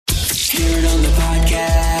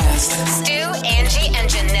Angie and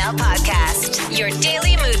Janelle podcast, your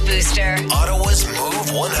daily mood booster. Ottawa's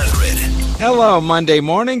Move 100. Hello, Monday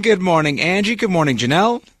morning. Good morning, Angie. Good morning,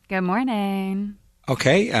 Janelle. Good morning.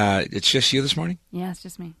 Okay, it's just you this morning? Yeah, it's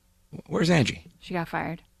just me. Where's Angie? She got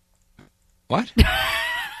fired. What? Angie's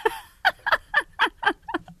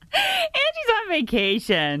on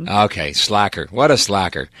vacation. Okay, slacker. What a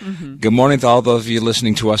slacker. Mm-hmm. Good morning to all those of you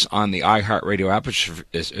listening to us on the iHeartRadio app, which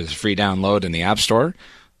is a free download in the App Store,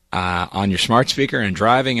 on your smart speaker and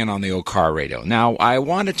driving, and on the old car radio. Now, I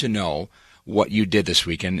wanted to know what you did this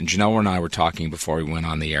weekend, and Janelle and I were talking before we went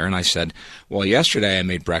on the air, and I said, well, yesterday I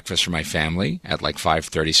made breakfast for my family at like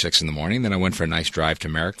 5:36 in the morning. Then I went for a nice drive to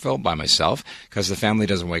Merrickville by myself because the family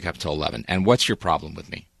doesn't wake up till 11. And what's your problem with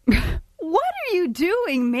me? What are you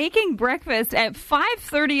doing making breakfast at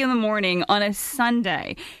 5:30 in the morning on a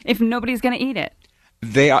Sunday if nobody's going to eat it?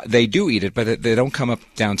 They do eat it, but they don't come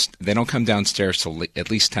downstairs till at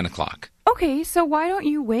least 10 o'clock. Okay, so why don't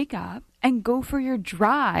you wake up and go for your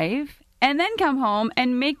drive and then come home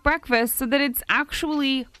and make breakfast so that it's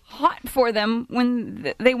actually hot for them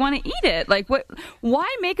when they want to eat it? Like, what? Why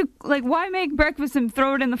make breakfast and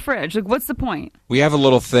throw it in the fridge? Like, what's the point? We have a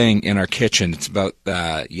little thing in our kitchen. It's about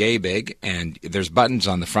yay big, and there's buttons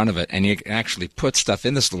on the front of it, and you can actually put stuff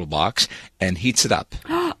in this little box and heats it up.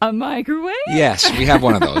 A microwave? Yes, we have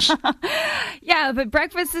one of those. Yeah, but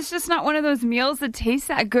breakfast is just not one of those meals that tastes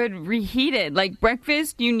that good reheated. Like,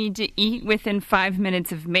 breakfast, you need to eat within 5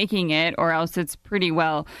 minutes of making it, or else it's pretty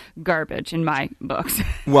well garbage in my books.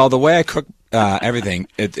 Well, the way I cook everything,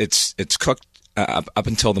 it's cooked up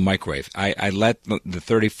until the microwave. I let the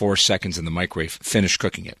 34 seconds in the microwave finish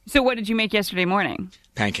cooking it. So what did you make yesterday morning?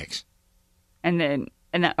 Pancakes.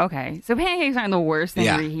 Okay. So pancakes aren't the worst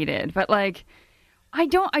thing reheated, but like, I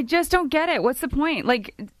just don't get it. What's the point?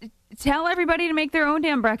 Like, tell everybody to make their own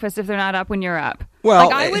damn breakfast if they're not up when you're up. Well,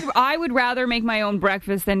 like, I would rather make my own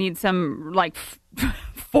breakfast than eat some like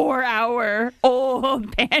 4-hour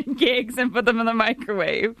old pancakes and put them in the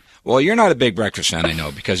microwave. Well, you're not a big breakfast fan, I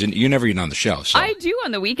know, because you never eat on the show. So I do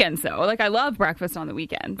on the weekends, though. Like, I love breakfast on the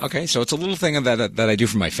weekends. Okay, so it's a little thing that I do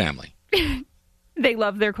for my family. They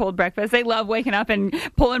love their cold breakfast. They love waking up and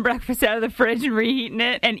pulling breakfast out of the fridge and reheating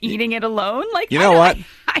it and eating it alone. Like, you know what?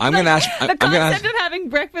 I'm going to ask. The concept of having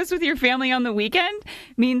breakfast with your family on the weekend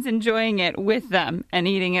means enjoying it with them and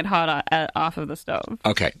eating it hot off of the stove.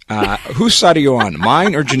 Okay. Whose side are you on?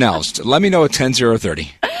 Mine or Janelle's? Let me know at 10:30.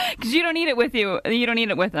 Because you don't eat it with you. You don't eat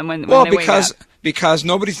it with them when they wake up. Because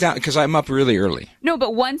nobody's down. Because I'm up really early. No,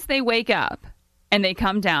 but once they wake up and they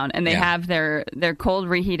come down and they have their cold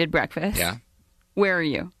reheated breakfast. Yeah. Where are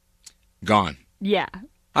you? Gone. Yeah.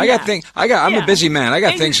 I'm a busy man. I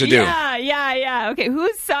got things to do. Yeah. Okay,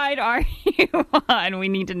 whose side are you on? We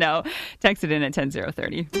need to know. Text it in at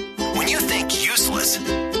 10:30. When you think useless,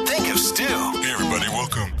 think of Stu. Hey, everybody,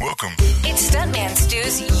 welcome. It's Stuntman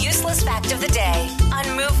Stu's useless fact of the day on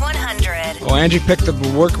Move 100. Well, Angie picked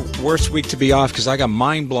the worst week to be off because I got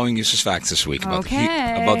mind-blowing useless facts this week about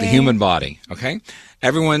the human body. Okay?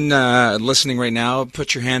 Everyone listening right now,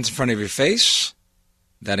 put your hands in front of your face.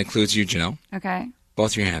 That includes you, Janelle. Okay.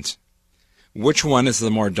 Both your hands. Which one is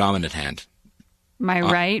the more dominant hand? My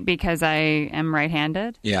right, because I am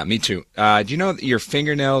right-handed? Yeah, me too. Do you know that your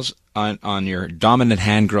fingernails on your dominant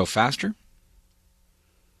hand grow faster?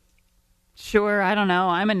 Sure, I don't know.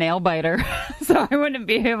 I'm a nail biter, so I wouldn't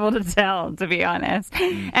be able to tell, to be honest.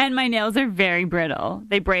 And my nails are very brittle.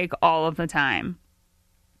 They break all of the time.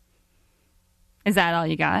 Is that all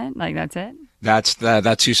you got? Like, that's it?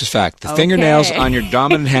 That's useless fact. The fingernails on your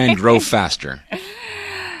dominant hand grow faster.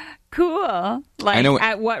 Cool. Like, I know,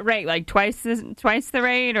 at what rate? Like twice the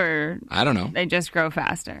rate, or I don't know. They just grow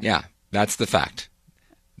faster. Yeah, that's the fact.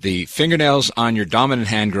 The fingernails on your dominant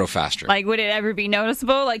hand grow faster. Like, would it ever be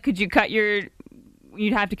noticeable? Like, could you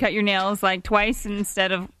you'd have to cut your nails like twice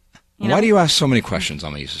instead of. Why do you ask so many questions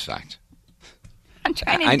on the useless fact? I'm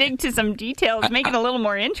trying to dig to some details, make it a little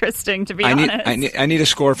more interesting, to be honest. I need a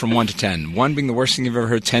score from 1 to 10. 1 being the worst thing you've ever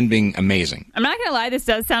heard, 10 being amazing. I'm not going to lie, this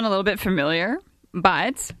does sound a little bit familiar,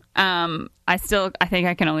 but I think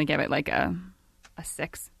I can only give it like a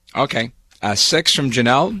 6. Okay. A 6 from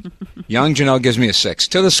Janelle. Young Janelle gives me a 6.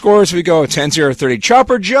 To the scores we go, 10-0-30.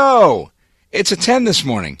 Chopper Joe! It's a 10 this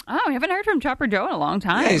morning. Oh, we haven't heard from Chopper Joe in a long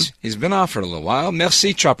time. Yeah, he's been off for a little while.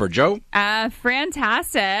 Merci, Chopper Joe.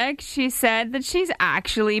 Fantastic. She said that she's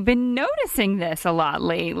actually been noticing this a lot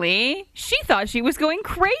lately. She thought she was going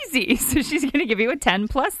crazy, so she's going to give you a 10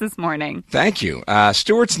 plus this morning. Thank you.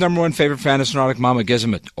 Stuart's number one favorite fan is Neurotic Mama gives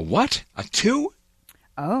him a what? A 2?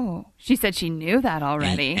 Oh, she said she knew that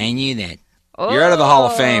already. I knew that. You're out of the Hall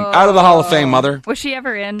of Fame. Out of the Hall of Fame, mother. Was she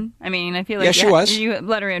ever in? I mean, I feel like Yeah, she was. You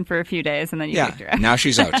let her in for a few days and then you kicked her out. Now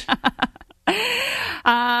she's out.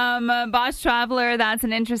 Boss Traveler, that's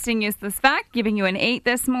an interesting useless fact. Giving you an 8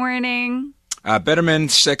 this morning. Bitterman,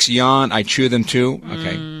 6, yawn. I chew them too.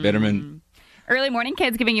 Okay, Bitterman. Early Morning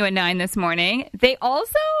Kids giving you a 9 this morning. They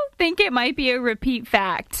also think it might be a repeat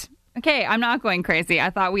fact. Okay, I'm not going crazy. I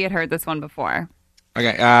thought we had heard this one before.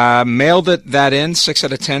 Okay, mailed that in, 6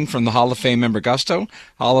 out of 10 from the Hall of Fame member Gusto.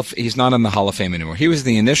 He's not in the Hall of Fame anymore. He was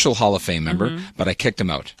the initial Hall of Fame member, but I kicked him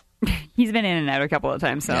out. He's been in and out a couple of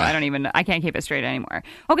times, so Yeah. I can't keep it straight anymore.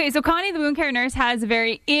 Okay, so Connie, the wound care nurse, has a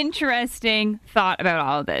very interesting thought about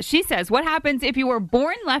all of this. She says, what happens if you were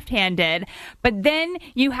born left-handed, but then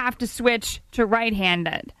you have to switch to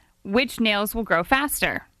right-handed? Which nails will grow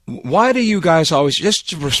faster? Why do you guys always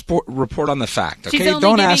just report on the fact? Okay,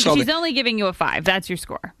 don't ask all She's only giving you a 5. That's your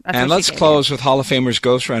score. That's and what let's she gave close with Hall of Famers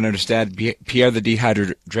Ghost Rider's dad, Pierre the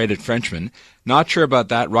Dehydrated Frenchman. Not sure about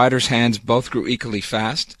that. Ryder's hands both grow equally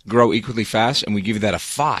fast, and we give you that a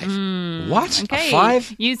 5. What? Okay. A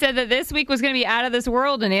 5? You said that this week was going to be out of this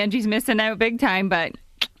world, and Angie's missing out big time, but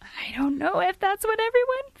I don't know if that's what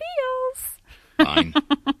everyone feels. Fine.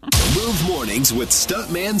 Move Mornings with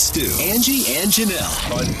Stuntman Stu, Angie, and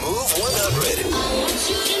Janelle on Move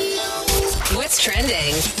 100. What's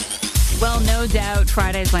trending? Well, no doubt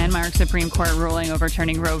Friday's landmark Supreme Court ruling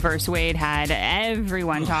overturning Roe v. Wade had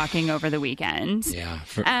everyone talking over the weekend. Yeah,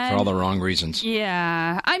 for all the wrong reasons.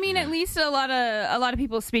 Yeah. I mean, at least a lot of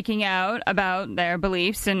people speaking out about their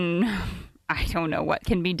beliefs, and I don't know what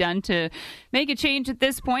can be done to make a change at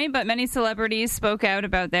this point, but many celebrities spoke out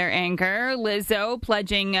about their anger. Lizzo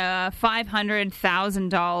pledging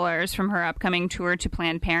 $500,000 from her upcoming tour to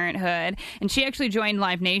Planned Parenthood, and she actually joined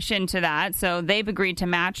Live Nation to that, so they've agreed to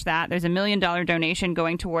match that. There's $1 million donation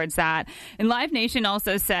going towards that. And Live Nation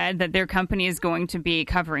also said that their company is going to be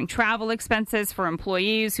covering travel expenses for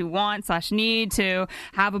employees who want/need to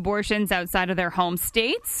have abortions outside of their home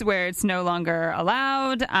states where it's no longer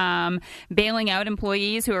allowed, bailing out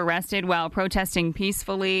employees who are arrested while protesting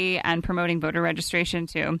peacefully, and promoting voter registration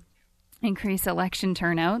to increase election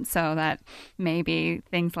turnout so that maybe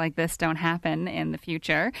things like this don't happen in the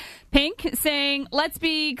future. Pink saying, let's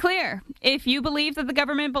be clear. If you believe that the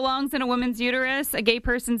government belongs in a woman's uterus, a gay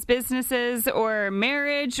person's businesses or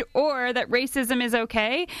marriage, or that racism is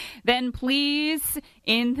okay, then please,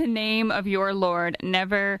 in the name of your Lord,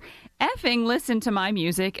 never effing listen to my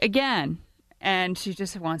music again. And she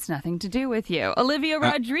just wants nothing to do with you. Olivia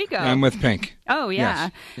Rodrigo. I'm with Pink. Oh, yeah.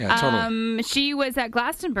 Yes. Yeah, totally. She was at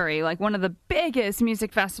Glastonbury, like one of the biggest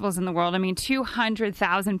music festivals in the world. I mean,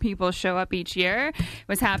 200,000 people show up each year. It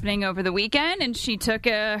was happening over the weekend, and she took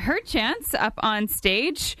her chance up on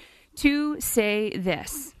stage to say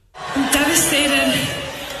this. I'm devastated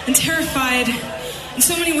and terrified, and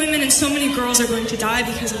so many women and so many girls are going to die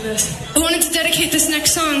because of this. I wanted to dedicate this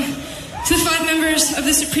next song to the 5 members of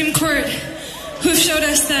the Supreme Court who have showed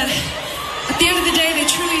us that at the end of the day, they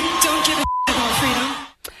truly don't give a about freedom.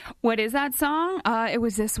 What is that song? It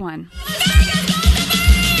was this one.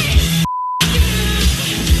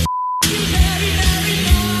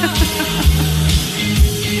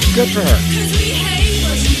 Good for her.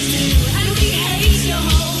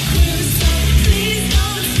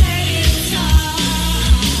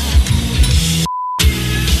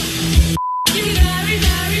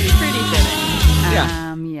 Pretty fitting.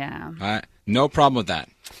 Yeah. No problem with that.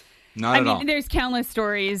 Not at all. There's countless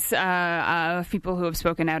stories of people who have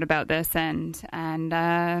spoken out about this, and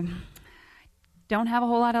don't have a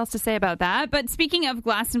whole lot else to say about that. But speaking of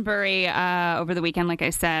Glastonbury, over the weekend, like I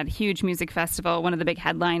said, huge music festival, one of the big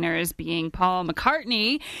headliners being Paul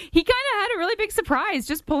McCartney. He kind of had a really big surprise,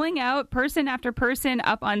 just pulling out person after person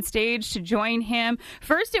up on stage to join him.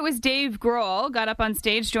 First, it was Dave Grohl, got up on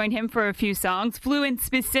stage, joined him for a few songs, flew in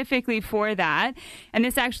specifically for that. And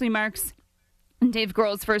this actually marks Dave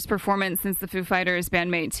Grohl's first performance since the Foo Fighters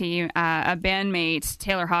bandmate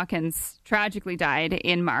Taylor Hawkins tragically died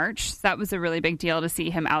in March. So that was a really big deal to see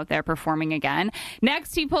him out there performing again.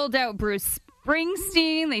 Next, he pulled out Bruce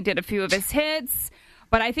Springsteen. They did a few of his hits.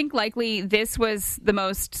 But I think likely this was the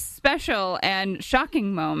most special and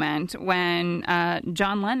shocking moment when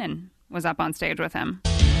John Lennon was up on stage with him.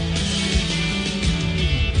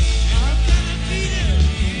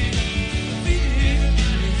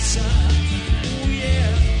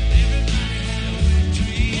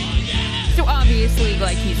 So obviously,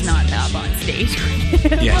 like, he's not up on stage.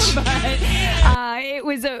 Yes. But it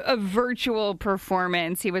was a virtual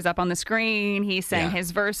performance. He was up on the screen. He sang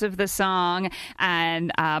his verse of the song,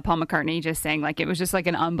 and Paul McCartney just sang like it was just like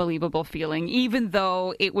an unbelievable feeling, even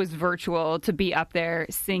though it was virtual. To be up there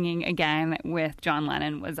singing again with John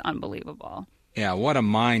Lennon was unbelievable. Yeah, what a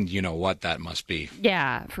mind, what that must be.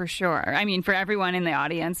 Yeah, for sure. I mean, for everyone in the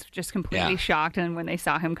audience, just completely shocked and when they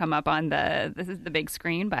saw him come up on the big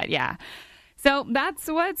screen. But yeah. So that's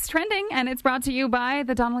what's trending, and it's brought to you by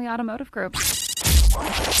the Donnelly Automotive Group.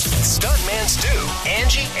 Stuntman Stu,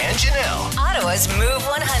 Angie, and Janelle. Ottawa's Move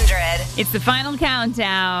 100. It's the final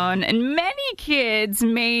countdown, and many kids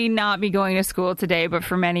may not be going to school today, but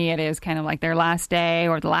for many it is kind of like their last day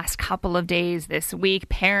or the last couple of days this week.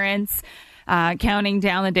 Parents counting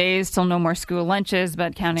down the days till no more school lunches,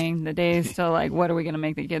 but counting the days till like, what are we going to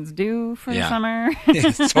make the kids do for the summer?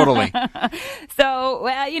 Yeah, totally. So,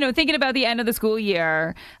 thinking about the end of the school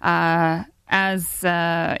year, as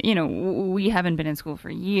we haven't been in school for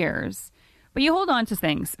years, but you hold on to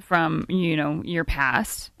things from, your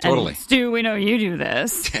past. Totally. And Stu, we know you do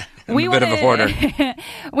this. I'm a bit of a hoarder.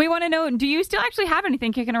 We want to know, do you still actually have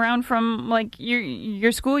anything kicking around from like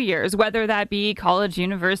your school years, whether that be college,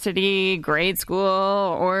 university, grade school,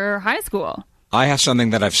 or high school? I have something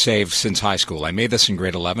that I've saved since high school. I made this in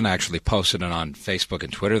grade 11. I actually posted it on Facebook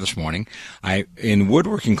and Twitter this morning. In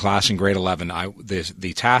woodworking class in grade 11,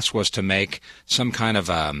 the task was to make some kind of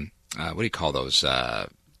what do you call those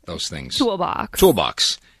things?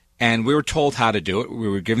 Toolbox. And we were told how to do it. We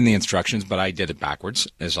were given the instructions, but I did it backwards,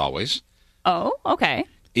 as always. Oh, okay.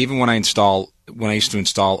 Even when I used to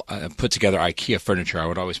put together IKEA furniture, I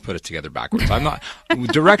would always put it together backwards.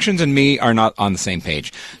 Directions and me are not on the same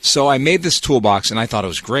page. So I made this toolbox, and I thought it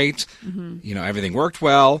was great. Mm-hmm. Everything worked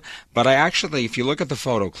well. But I actually, if you look at the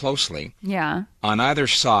photo closely, on either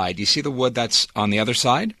side, you see the wood that's on the other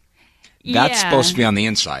side? That's supposed to be on the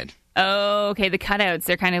inside. Oh, okay. The cutouts,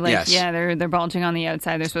 they're kind of like, they're bulging on the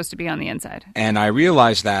outside. They're supposed to be on the inside. And I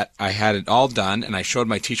realized that I had it all done, and I showed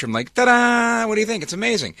my teacher. I'm like, ta-da! What do you think? It's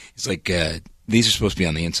amazing. He's like, these are supposed to be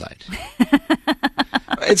on the inside.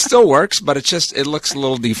 It still works, but it looks a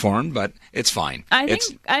little deformed, but it's fine. I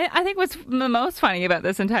think what's the most funny about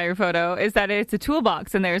this entire photo is that it's a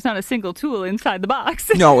toolbox, and there's not a single tool inside the box.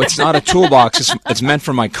 No, it's not a toolbox. It's meant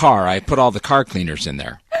for my car. I put all the car cleaners in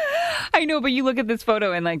there. I know, but you look at this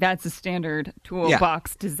photo and that's a standard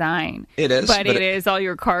toolbox design. It is. But it is all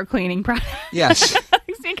your car cleaning products. Yes.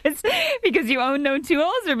 because you own no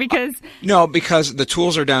tools or because... No, because the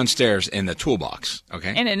tools are downstairs in the toolbox,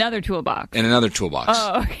 okay? In another toolbox.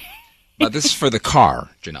 Oh, okay. But this is for the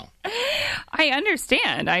car, Janelle. I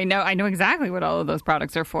understand. I know exactly what all of those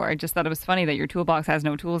products are for. I just thought it was funny that your toolbox has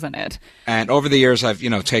no tools in it. And over the years, I've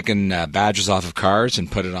taken badges off of cars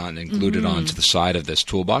and put it on and glued it onto the side of this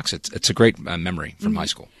toolbox. It's a great memory from high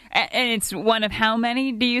school. And it's one of how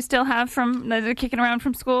many do you still have that are kicking around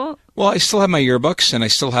from school? Well, I still have my yearbooks, and I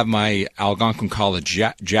still have my Algonquin College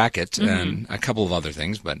jacket and a couple of other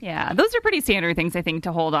things. But yeah, those are pretty standard things, I think,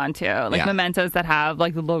 to hold on to, like mementos that have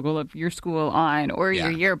like the logo of your school on or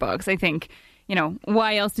your yearbooks. I think,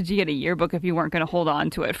 why else did you get a yearbook if you weren't going to hold on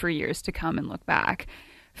to it for years to come and look back?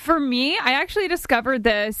 For me, I actually discovered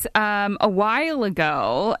this a while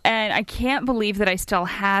ago, and I can't believe that I still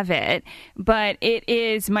have it, but it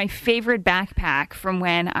is my favorite backpack from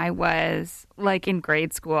when I was like in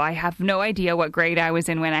grade school. I have no idea what grade I was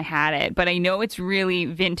in when I had it, but I know it's really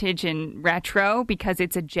vintage and retro because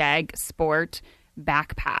it's a Jag Sport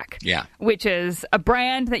backpack, which is a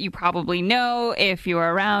brand that you probably know if you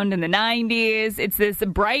were around in the 90s. It's this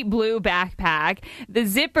bright blue backpack. The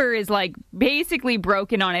zipper is like basically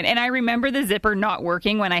broken on it, and I remember the zipper not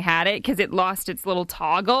working when I had it because it lost its little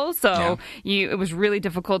toggle, so it was really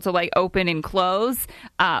difficult to like open and close.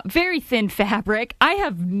 Very thin fabric. I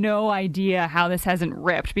have no idea how this hasn't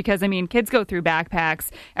ripped because, I mean, kids go through backpacks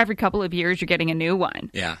every couple of years. You're getting a new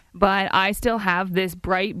one. Yeah. But I still have this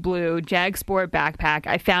bright blue Jag Sport backpack.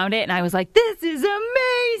 I found it and I was like, this is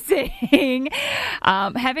amazing.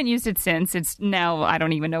 Haven't used it since. It's now, I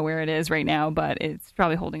don't even know where it is right now, but it's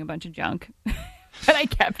probably holding a bunch of junk. But I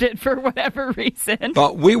kept it for whatever reason.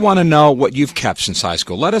 But we want to know what you've kept since high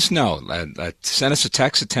school. Let us know. Send us a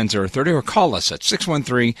text at 10030 or call us at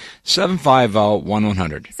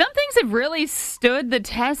 613-750-1100. Something things have really stood the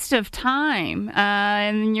test of time,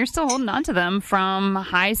 and you're still holding on to them from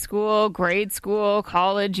high school, grade school,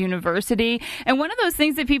 college, university. And one of those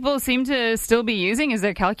things that people seem to still be using is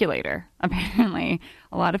their calculator. Apparently,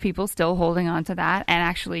 a lot of people still holding on to that and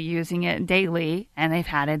actually using it daily, and they've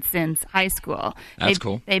had it since high school. That's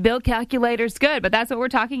cool. They build calculators good, but that's what we're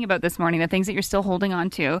talking about this morning, the things that you're still holding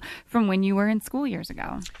on to from when you were in school years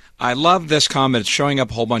ago. I love this comment. It's showing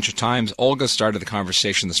up a whole bunch of times. Olga started the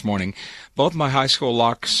conversation this morning. Both my high school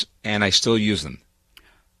locks, and I still use them.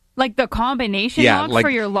 Like the combination lock for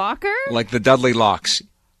your locker? Like the Dudley locks.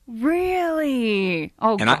 Really?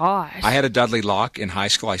 Oh, and gosh. I had a Dudley lock in high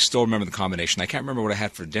school. I still remember the combination. I can't remember what I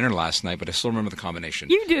had for dinner last night, but I still remember the combination.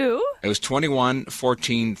 You do? It was 21,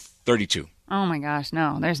 14, 32. Oh, my gosh.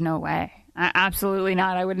 No, there's no way. Absolutely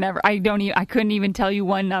not. I would never. I couldn't even tell you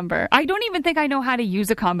one number. I don't even think I know how to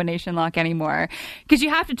use a combination lock anymore because you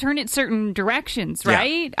have to turn it certain directions,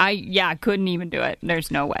 right? Yeah. I couldn't even do it.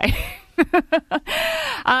 There's no way.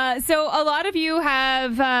 So a lot of you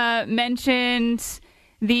have mentioned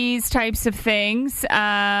these types of things,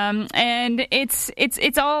 and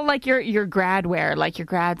it's all like your grad wear, like your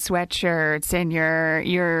grad sweatshirts and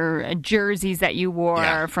your jerseys that you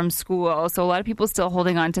wore from school. So a lot of people still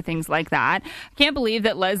holding on to things like that. I can't believe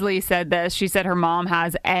that Leslie said this. She said her mom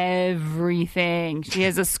has everything. She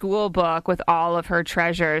has a school book with all of her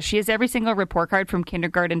treasures. She has every single report card from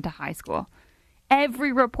kindergarten to high school.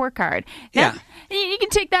 Every report card. Now, you can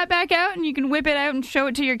take that back out and you can whip it out and show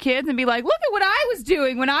it to your kids and be like, look at what I was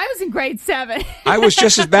doing when I was in grade 7. I was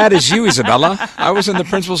just as bad as you, Isabella. I was in the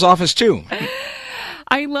principal's office, too.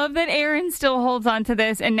 I love that Erin still holds on to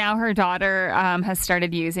this, and now her daughter has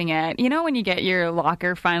started using it. You know, when you get your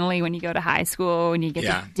locker finally, when you go to high school, and you get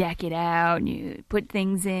to deck it out, and you put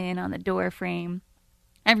things in on the door frame.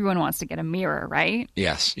 Everyone wants to get a mirror, right?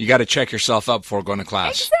 Yes. You got to check yourself up before going to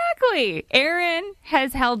class. Exactly. Erin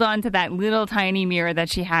has held on to that little tiny mirror that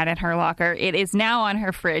she had in her locker. It is now on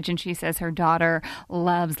her fridge, and she says her daughter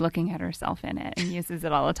loves looking at herself in it and uses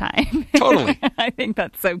it all the time. Totally. I think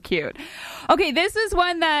that's so cute. Okay, this is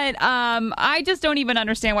one that I just don't even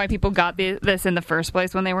understand why people got this in the first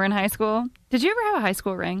place when they were in high school. Did you ever have a high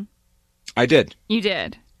school ring? I did. You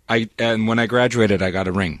did? And when I graduated, I got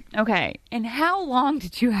a ring. Okay. And how long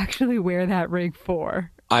did you actually wear that ring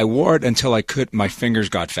for? I wore it until my fingers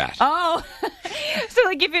got fat. Oh. So,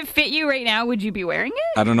 like, if it fit you right now, would you be wearing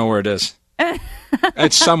it? I don't know where it is.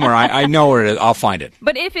 It's somewhere. I know where it is. I'll find it.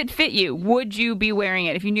 But if it fit you, would you be wearing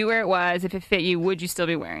it? If you knew where it was, if it fit you, would you still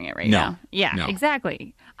be wearing it right now? Yeah, no.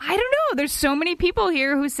 Exactly. I don't know. There's so many people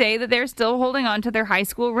here who say that they're still holding on to their high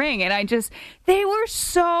school ring. And they were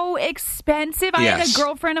so expensive. I had a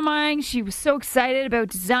girlfriend of mine. She was so excited about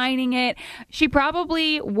designing it. She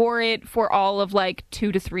probably wore it for all of like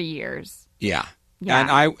 2 to 3 years. Yeah.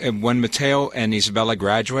 And when Mateo and Isabella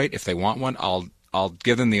graduate, if they want one, I'll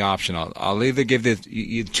give them the option. I'll either give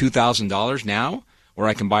you $2,000 now, or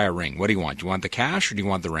I can buy a ring. What do you want? Do you want the cash or do you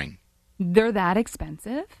want the ring? They're that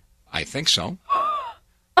expensive? I think so.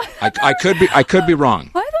 I could be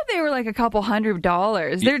wrong. I thought they were like a couple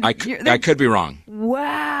 $100s. I could be wrong.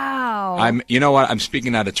 Wow. You know what? I'm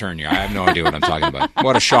speaking out of turn here. I have no idea what I'm talking about.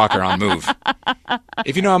 What a shocker on Move.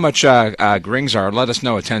 If you know how much rings are, let us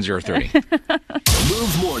know at 10:30.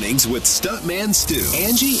 Move Mornings with Stuntman Stu,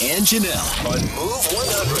 Angie, and Janelle on Move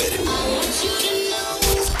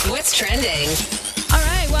 100. What's trending? All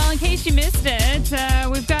right, well, in case you missed it,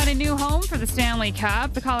 we've got a new home for the Stanley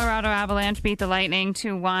Cup. The Colorado Avalanche beat the Lightning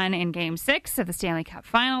 2-1 in Game 6 of the Stanley Cup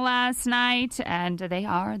final last night, and they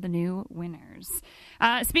are the new winners.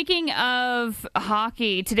 Speaking of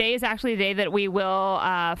hockey, today is actually the day that we will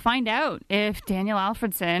find out if Daniel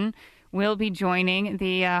Alfredsson will be joining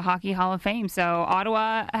the Hockey Hall of Fame. So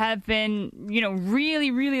Ottawa have been,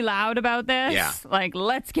 really, really loud about this. Yeah. Like,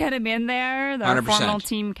 let's get him in there. The 100%. former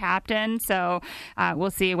team captain. So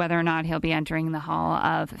we'll see whether or not he'll be entering the Hall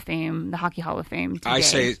of Fame, the Hockey Hall of Fame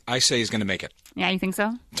today. I say he's going to make it. Yeah, you think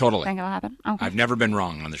so? Totally. Think it'll happen? Okay. I've never been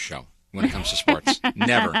wrong on the show when it comes to sports.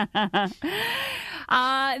 Never.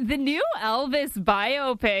 The new Elvis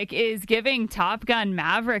biopic is giving Top Gun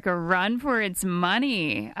Maverick a run for its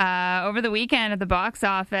money. Over the weekend at the box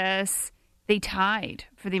office, they tied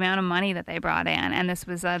for the amount of money that they brought in. And this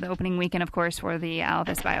was the opening weekend, of course, for the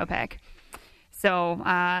Elvis biopic. So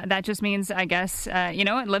that just means, I guess,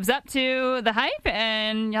 it lives up to the hype,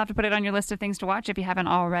 and you'll have to put it on your list of things to watch if you haven't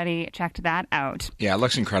already checked that out. Yeah, it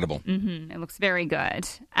looks incredible. Mm-hmm. It looks very good.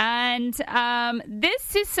 And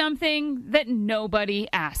this is something that nobody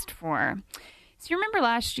asked for. So you remember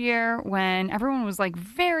last year when everyone was like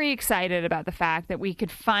very excited about the fact that we could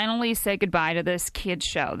finally say goodbye to this kids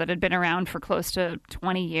show that had been around for close to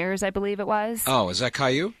 20 years, I believe it was. Oh, is that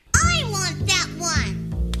Caillou? I want that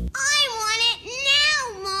one. I want it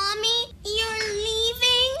now, Mommy. You're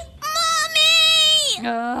leaving? Mommy!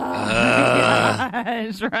 Oh, my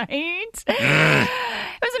gosh, right?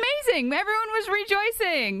 It was amazing. Everyone was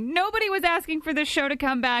rejoicing. Nobody was asking for this show to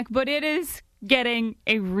come back, but it is getting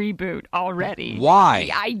a reboot already.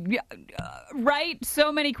 Why? Right?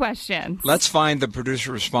 So many questions. Let's find the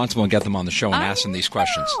producer responsible and get them on the show and ask them these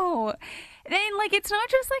questions. Oh, then it's not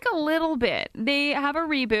just like a little bit. They have a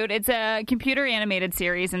reboot. It's a computer animated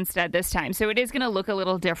series instead this time, so it is going to look a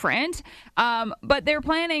little different. But they're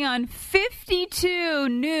planning on 52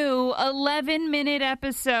 new 11-minute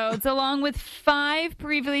episodes, along with 5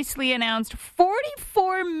 previously announced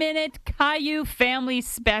 44-minute Caillou family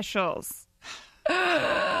specials.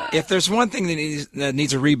 If there's one thing that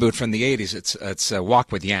needs a reboot from the 80s, it's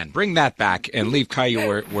Walk with Yan. Bring that back and leave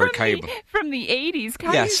Caillou where Caillou... From the 80s?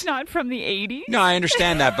 Caillou's Yes. not from the 80s? No, I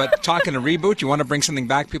understand that, but talking a reboot, you want to bring something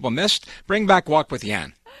back people missed? Bring back Walk with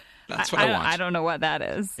Yan. That's what I want. I don't know what that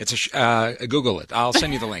is. It's Google it. I'll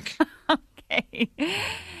send you the link. Okay.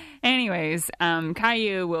 Anyways,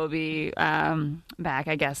 Caillou will be back,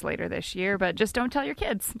 I guess, later this year, but just don't tell your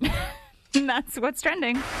kids. That's what's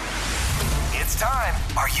trending. It's time.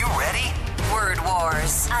 Are you ready? Word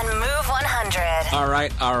Wars on Move 100. All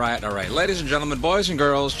right. Ladies and gentlemen, boys and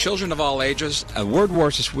girls, children of all ages, Word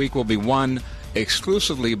Wars this week will be won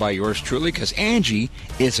exclusively by yours truly because Angie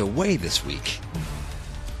is away this week.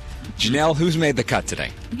 Janelle, who's made the cut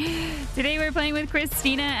today? Today we're playing with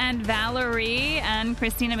Christina and Valerie, and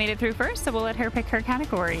Christina made it through first, so we'll let her pick her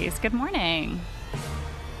categories. Good morning.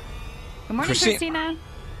 Good morning, Christina.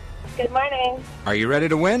 Good morning. Are you ready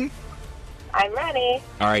to win? I'm ready.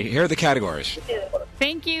 All right, here are the categories.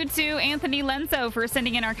 Thank you to Anthony Lenzo for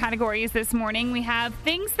sending in our categories this morning. We have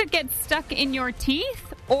things that get stuck in your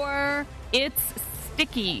teeth, or it's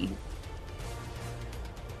sticky.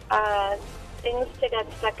 Things to get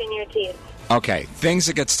stuck in your teeth. Okay, things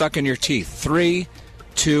that get stuck in your teeth. 3,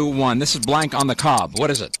 2, 1. This is blank on the cob.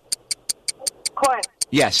 What is it? Corn.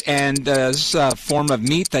 Yes, and this is a form of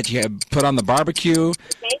meat that you put on the barbecue.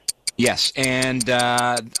 Steak. Yes, and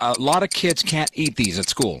a lot of kids can't eat these at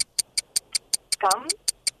school. Gum.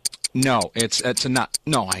 No, it's a nut.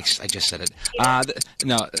 No, I just said it.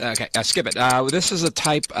 No, okay, skip it. This is a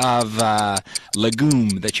type of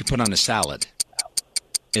legume that you put on a salad.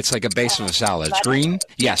 It's like a base of a salad. It's green.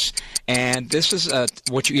 Yes, and this is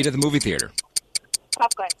what you eat at the movie theater.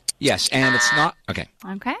 Popcorn. Yes, and it's not... Okay.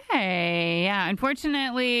 Okay, yeah.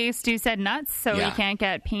 Unfortunately, Stu said nuts, so Yeah. we can't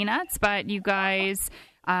get peanuts, but you guys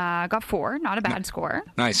got 4. Not a bad score.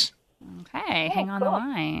 Nice. Okay, hang on the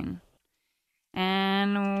line.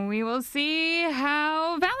 And we will see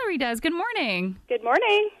how Valerie does. Good morning. Good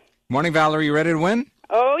morning. Morning, Valerie. You ready to win?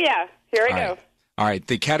 Oh, yeah. Here I All go. right. All right.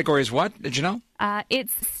 The category is what? Did you know?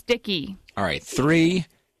 It's sticky. All right. 3,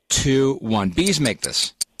 2, 1. Bees make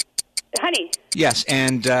this. Honey. Yes,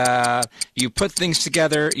 and you put things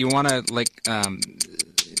together. You want to,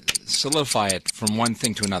 solidify it from one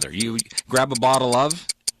thing to another. You grab a bottle of...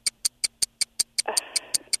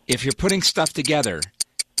 If you're putting stuff together...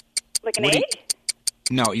 Like an What do egg?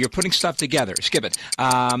 No, you're putting stuff together. Skip it.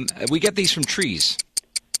 We get these from trees.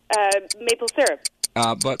 Maple syrup.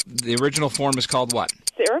 But the original form is called what?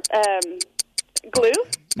 Syrup. Glue?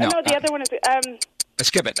 No, Oh, no, the other one is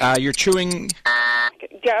Skip it. You're chewing...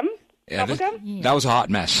 gum. Yeah, Bubble gum? that was a hot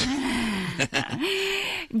mess.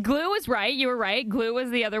 Glue was right. You were right. Glue was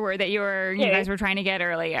the other word that you guys were trying to get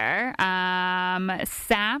earlier.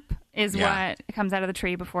 Sap is what comes out of the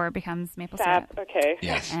tree before it becomes maple syrup. Sap. Okay.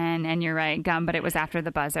 Yes. And you're right, gum, but it was after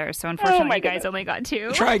the buzzer. So unfortunately, my you guys goodness. only got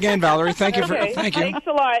 2. Try again, Valerie. Thank you. Okay. Thank you. Thanks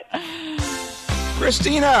a lot.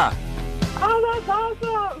 Christina, Oh, that's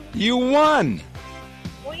awesome. you won.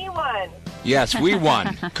 We won. Yes, we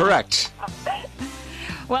won. Correct.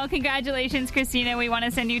 Well, congratulations, Christina. We want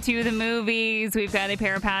to send you to the movies. We've got a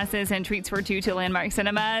pair of passes and treats for 2 to Landmark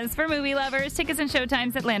Cinemas. For movie lovers, tickets and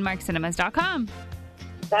showtimes at landmarkcinemas.com.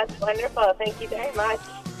 That's wonderful. Thank you very much.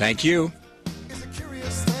 Thank you. It's a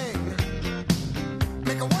curious thing.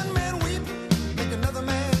 Make a one man weep, make another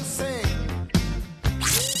man sing.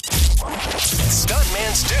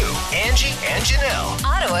 Stuntman Stu, Angie, and Janelle.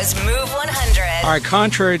 Ottawa's Move 100. All right,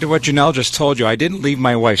 contrary to what Janelle just told you, I didn't leave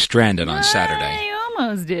my wife stranded on Saturday. I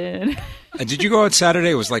almost did. Did you go out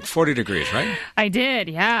Saturday? It was like 40 degrees, right? I did,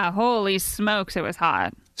 yeah. Holy smokes, it was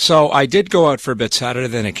hot. So I did go out for a bit Saturday,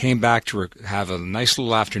 then I came back to have a nice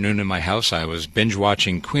little afternoon in my house. I was binge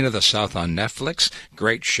watching Queen of the South on Netflix.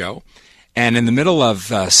 Great show. And in the middle of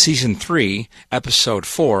season 3, episode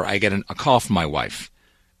 4, I get a call from my wife.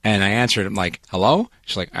 And I answered. I'm like, hello?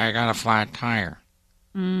 She's like, I got a flat tire.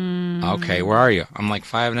 Okay, where are you? I'm like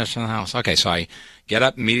 5 minutes from the house. Okay, so I get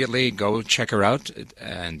up immediately, go check her out.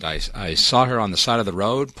 And I saw her on the side of the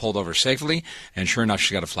road, pulled over safely. And sure enough,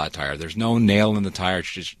 she got a flat tire. There's no nail in the tire.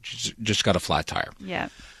 She's just got a flat tire. Yeah.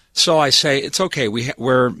 So I say, it's okay.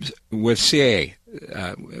 We're with CAA.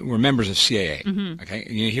 We're members of CAA. Okay,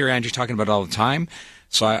 and you hear Angie talking about it all the time.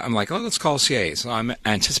 So I'm like, oh, let's call CAA. So I'm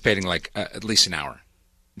anticipating like at least an hour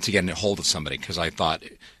to get a hold of somebody because I thought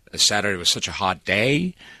Saturday was such a hot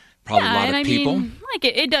day. Probably a lot of people. Mean, like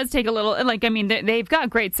it does take a little. Like I mean, they've got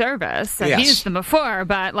great service. I've Yes. used them before,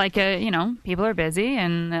 but like people are busy,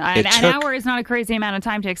 and an hour is not a crazy amount of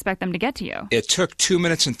time to expect them to get to you. It took 2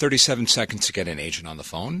 minutes and 37 seconds to get an agent on the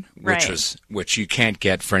phone, which you can't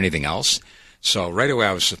get for anything else. So right away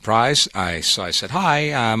I was surprised. I said,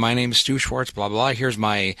 hi, my name is Stu Schwartz, blah, blah, blah. Here's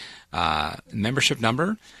my membership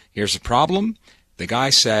number. Here's the problem. The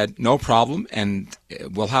guy said, no problem, and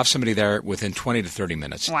we'll have somebody there within 20 to 30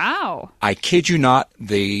 minutes. Wow. I kid you not,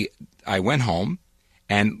 I went home,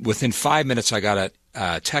 and within 5 minutes I got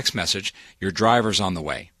a text message, your driver's on the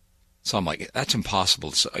way. So I'm like, that's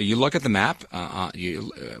impossible. So you look at the map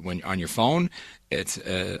when on your phone. It's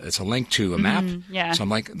a link to a map. Yeah. So I'm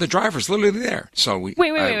like, the driver's literally there. So we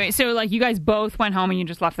wait. So like you guys both went home and you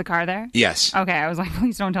just left the car there? Yes. Okay. I was like,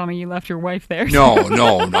 please don't tell me you left your wife there. No,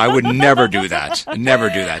 I would never do that. Never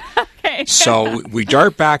do that. Okay. So we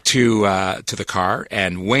dart back to the car,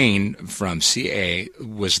 and Wayne from CA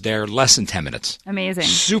was there less than 10 minutes. Amazing.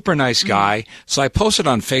 Super nice guy. So I posted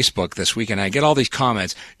on Facebook this week, and I get all these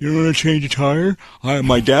comments. You want to change a tire?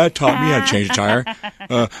 My dad taught me how to change a tire.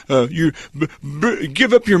 You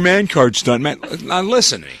give up your man card, stuntman. Now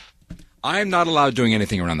listen to me. I'm not allowed doing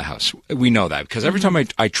anything around the house. We know that because every time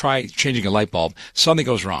I try changing a light bulb, something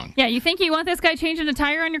goes wrong. Yeah, you think you want this guy changing a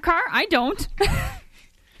tire on your car? I don't.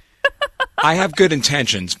 I have good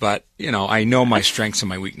intentions, but, I know my strengths and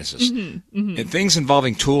my weaknesses. And things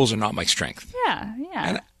involving tools are not my strength.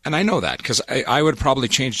 Yeah. And I know that because I would probably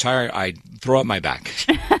change a tire. I'd throw up my back.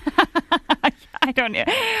 I don't know.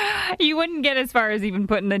 You wouldn't get as far as even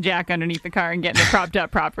putting the jack underneath the car and getting it propped up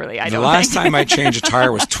properly. The last time I changed a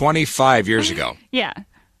tire was 25 years ago. Yeah.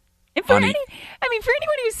 And for anyone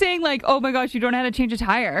who's saying like, oh my gosh, you don't know how to change a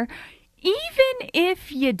tire, even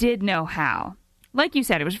if you did know how, like you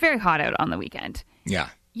said, it was very hot out on the weekend. Yeah.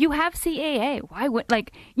 You have CAA. Why would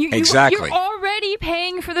Exactly. You're already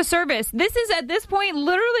paying for the service. This is at this point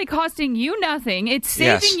literally costing you nothing. It's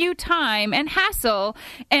saving you time and hassle.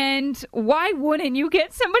 And why wouldn't you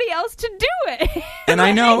get somebody else to do it? And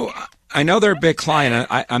I know they're a big client.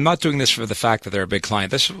 I'm not doing this for the fact that they're a big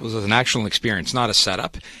client. This was an actual experience, not a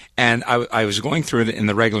setup. And I was going through it in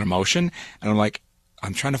the regular motion, and I'm like,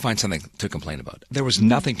 I'm trying to find something to complain about. There was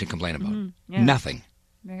nothing to complain about. Yeah. Nothing.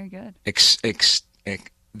 Very good.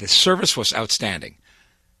 The service was outstanding.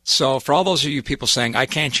 So for all those of you people saying, I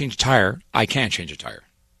can't change a tire, I can change a tire.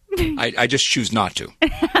 I just choose not to.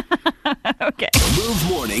 Okay. Move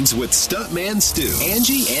Mornings with Stuntman Stu,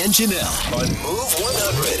 Angie, and Janelle on Move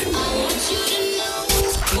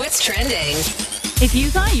 100. What's trending? If you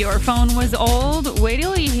thought your phone was old, wait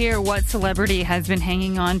till you hear what celebrity has been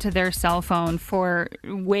hanging on to their cell phone for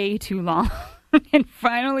way too long and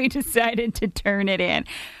finally decided to turn it in.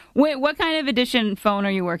 Wait, what kind of edition phone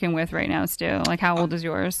are you working with right now, Stu? Like, how old is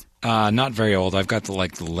yours? Not very old. I've got the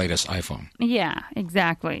latest iPhone. Yeah,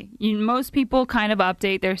 exactly. Most people kind of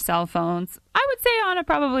update their cell phones, I would say, on a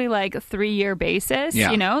probably like 3-year basis.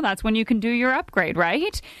 Yeah. That's when you can do your upgrade,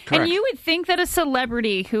 right? Correct. And you would think that a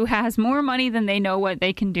celebrity who has more money than they know what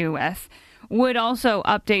they can do with would also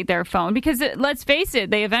update their phone because, let's face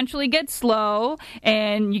it, they eventually get slow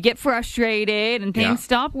and you get frustrated and things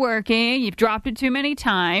stop working. You've dropped it too many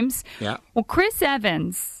times. Yeah. Well, Chris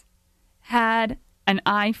Evans had an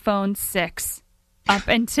iPhone 6 up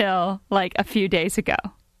until like a few days ago.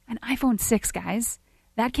 An iPhone 6, guys.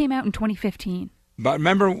 That came out in 2015. But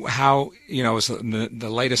remember how, it was the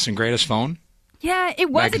latest and greatest phone? Yeah, it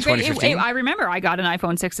was Back in 2015? I remember I got an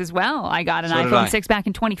iPhone 6 as well. I got an So did iPhone I. 6 back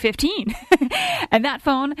in 2015. And that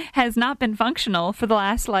phone has not been functional for the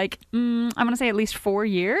last, I'm going to say at least 4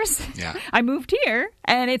 years. Yeah. I moved here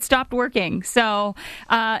and it stopped working. So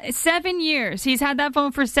 7 years. He's had that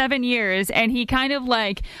phone for 7 years and he kind of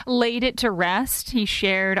laid it to rest. He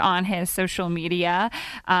shared on his social media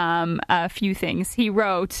a few things. He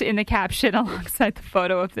wrote in the caption alongside the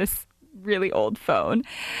photo of this really old phone.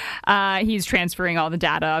 He's transferring all the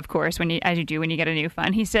data, of course, as you do when you get a new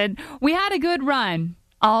phone. He said, "We had a good run.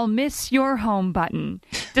 I'll miss your home button.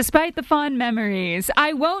 Despite the fond memories,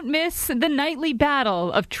 I won't miss the nightly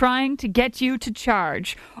battle of trying to get you to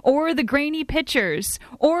charge, or the grainy pictures,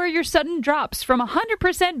 or your sudden drops from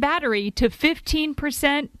 100% battery to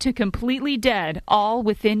 15% to completely dead, all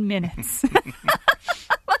within minutes.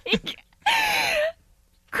 Like...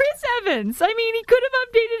 Chris Evans. I mean, he could have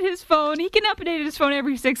updated his phone. He can update his phone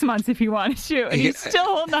every 6 months if he wanted to. And he's still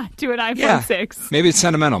holding on to an iPhone 6. Maybe it's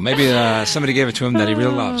sentimental. Maybe somebody gave it to him that he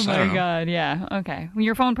really loves. Oh, I don't my know. God. Yeah. Okay. Well,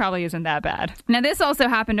 your phone probably isn't that bad. Now, this also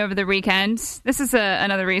happened over the weekend. This is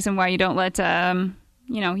another reason why you don't let...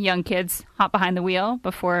 young kids hop behind the wheel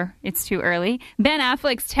before it's too early. Ben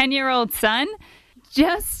Affleck's 10-year-old son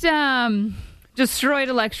just destroyed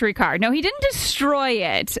a luxury car. No, he didn't destroy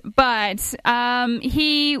it, but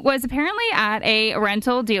he was apparently at a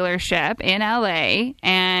rental dealership in LA,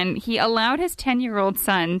 and he allowed his 10-year-old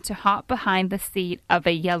son to hop behind the seat of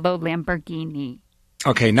a yellow Lamborghini.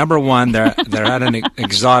 Okay, number one, they're at an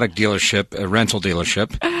exotic dealership, a rental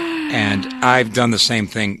dealership, and I've done the same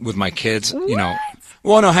thing with my kids. What?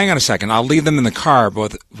 Well, no, hang on a second. I'll leave them in the car,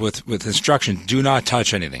 but with instructions: do not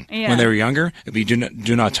touch anything. Yeah. When they were younger, it'd be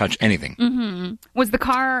do not touch anything. Mm-hmm. Was the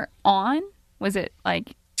car on? Was it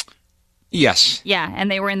like? Yes. Yeah, and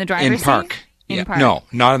they were in the driver's In park. seat? In Yeah. park. No,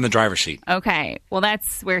 not in the driver's seat. Okay. Well,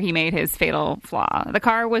 that's where he made his fatal flaw. The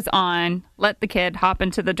car was on, let the kid hop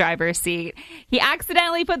into the driver's seat. He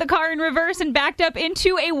accidentally put the car in reverse and backed up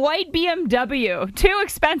into a white BMW. Two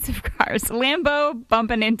expensive cars. Lambo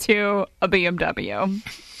bumping into a BMW.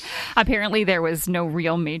 Apparently, there was no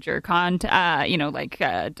real major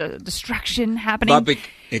destruction happening. But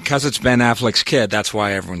because it's Ben Affleck's kid, that's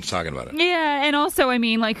why everyone's talking about it. Yeah, and also, I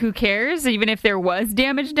mean, like, who cares? Even if there was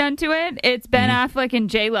damage done to it, it's Ben Affleck and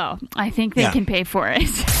J-Lo. I think they can pay for it.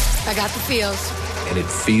 I got the feels. And it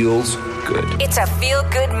feels good. It's a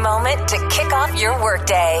feel-good moment to kick off your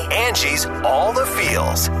workday. Angie's All the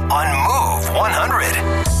Feels on Move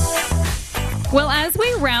 100. Well, as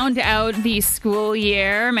we round out the school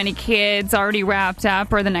year, many kids already wrapped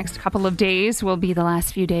up, or the next couple of days will be the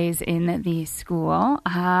last few days in the school.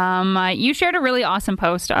 You shared a really awesome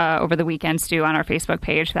post over the weekend, Stu, on our Facebook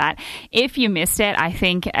page that, if you missed it, I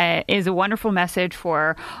think is a wonderful message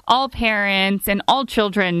for all parents and all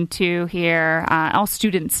children to hear, all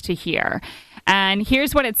students to hear. And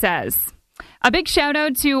here's what it says. A big shout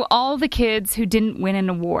out to all the kids who didn't win an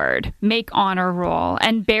award, make honor roll,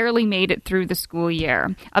 and barely made it through the school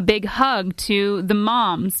year. A big hug to the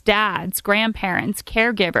moms, dads, grandparents,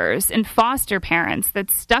 caregivers, and foster parents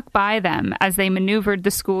that stuck by them as they maneuvered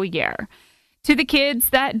the school year. To the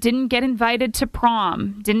kids that didn't get invited to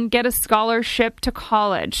prom, didn't get a scholarship to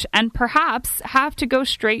college, and perhaps have to go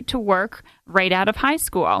straight to work right out of high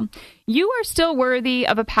school. You are still worthy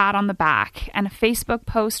of a pat on the back and a Facebook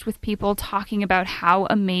post with people talking about how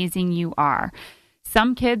amazing you are.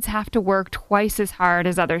 Some kids have to work twice as hard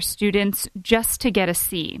as other students just to get a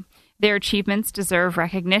C. Their achievements deserve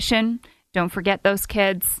recognition. Don't forget those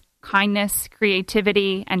kids. Kindness,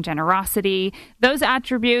 creativity, and generosity. Those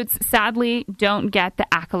attributes, sadly, don't get the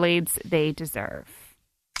accolades they deserve.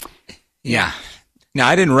 Yeah. Now,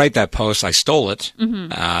 I didn't write that post. I stole it,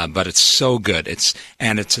 but it's so good. It's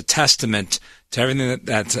a testament to everything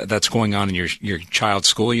that's going on in your child's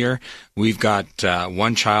school year. We've got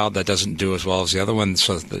one child that doesn't do as well as the other one,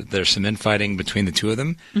 so there's some infighting between the two of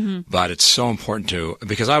them. But it's so important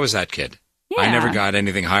because I was that kid. Yeah. I never got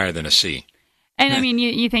anything higher than a C. And I mean,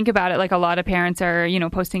 you think about it, like a lot of parents are,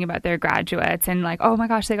 posting about their graduates and like, oh my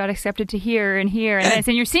gosh, they got accepted to here and here and this.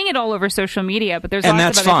 And you're seeing it all over social media, but there's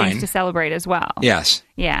lots of other things to celebrate as well. Yes.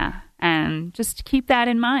 Yeah. And just keep that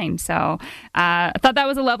in mind. So I thought that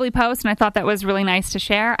was a lovely post, and I thought that was really nice to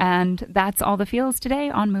share. And that's all the feels today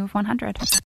on Move 100.